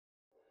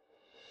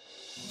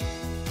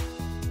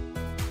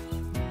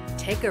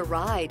Take a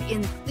ride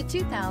in the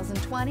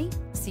 2020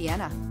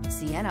 Sienna.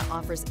 Sienna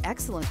offers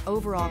excellent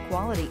overall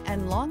quality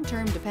and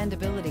long-term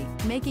dependability,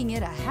 making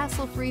it a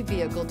hassle-free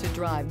vehicle to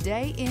drive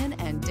day in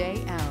and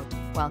day out,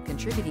 while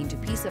contributing to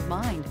peace of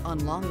mind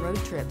on long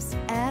road trips.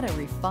 Add a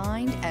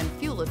refined and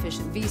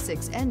fuel-efficient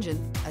V6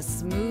 engine, a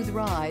smooth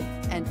ride,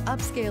 and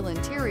upscale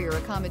interior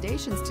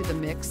accommodations to the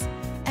mix,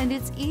 and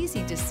it's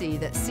easy to see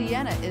that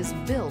Sienna is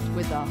built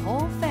with the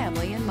whole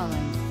family in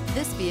mind.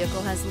 This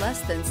vehicle has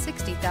less than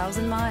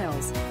 60,000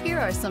 miles. Here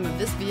are some of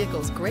this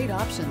vehicle's great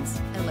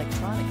options: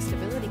 electronic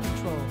stability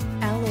control,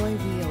 alloy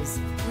wheels,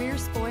 rear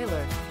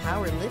spoiler,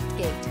 power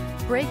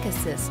liftgate, brake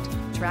assist,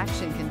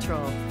 traction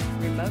control,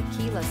 remote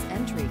keyless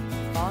entry,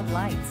 fog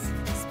lights,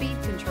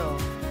 speed control,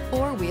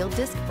 four-wheel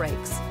disc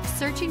brakes.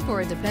 Searching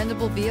for a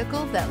dependable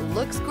vehicle that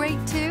looks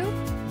great too?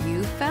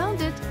 You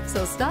found it,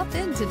 so stop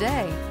in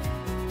today.